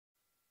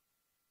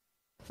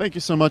Thank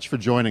you so much for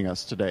joining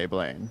us today,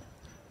 Blaine.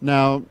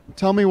 Now,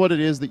 tell me what it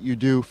is that you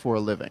do for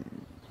a living.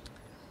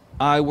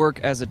 I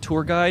work as a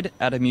tour guide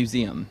at a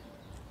museum.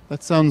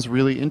 That sounds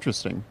really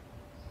interesting.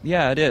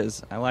 Yeah, it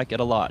is. I like it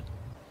a lot.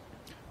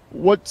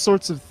 What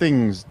sorts of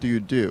things do you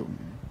do?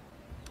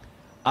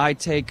 I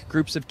take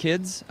groups of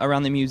kids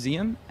around the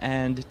museum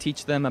and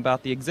teach them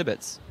about the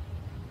exhibits.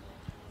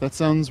 That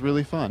sounds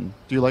really fun.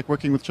 Do you like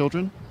working with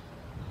children?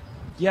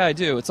 Yeah, I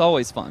do. It's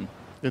always fun.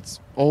 It's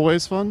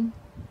always fun?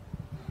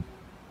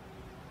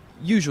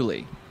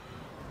 Usually.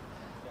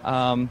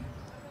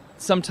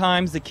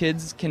 Sometimes the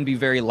kids can be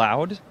very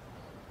loud.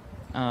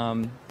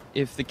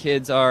 If the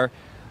kids are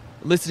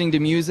listening to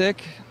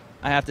music,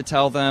 I have to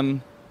tell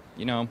them,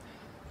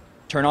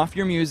 turn off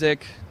your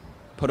music,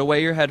 put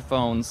away your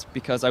headphones,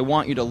 because I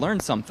want you to learn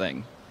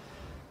something.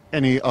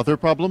 Any other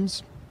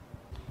problems?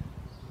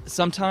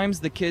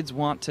 Sometimes the kids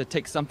want to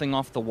take something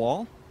off the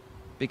wall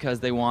because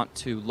they want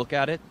to look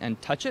at it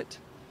and touch it.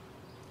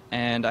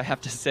 And I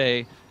have to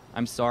say,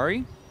 I'm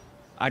sorry.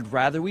 I'd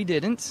rather we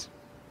didn't,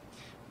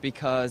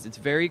 because it's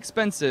very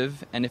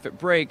expensive, and if it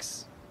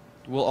breaks,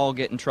 we'll all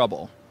get in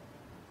trouble.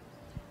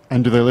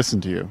 And do they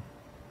listen to you?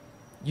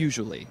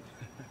 Usually.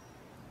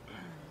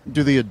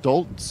 Do the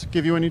adults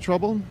give you any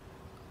trouble?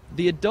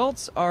 The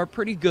adults are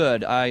pretty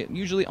good. I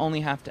usually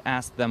only have to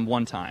ask them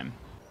one time.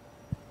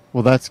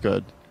 Well, that's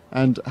good.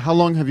 And how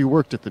long have you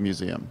worked at the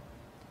museum?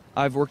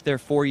 I've worked there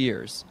 4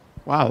 years.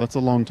 Wow, that's a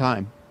long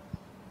time.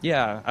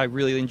 Yeah, I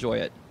really enjoy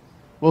it.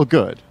 Well,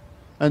 good.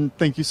 And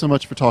thank you so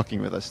much for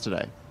talking with us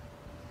today.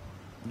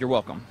 You're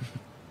welcome.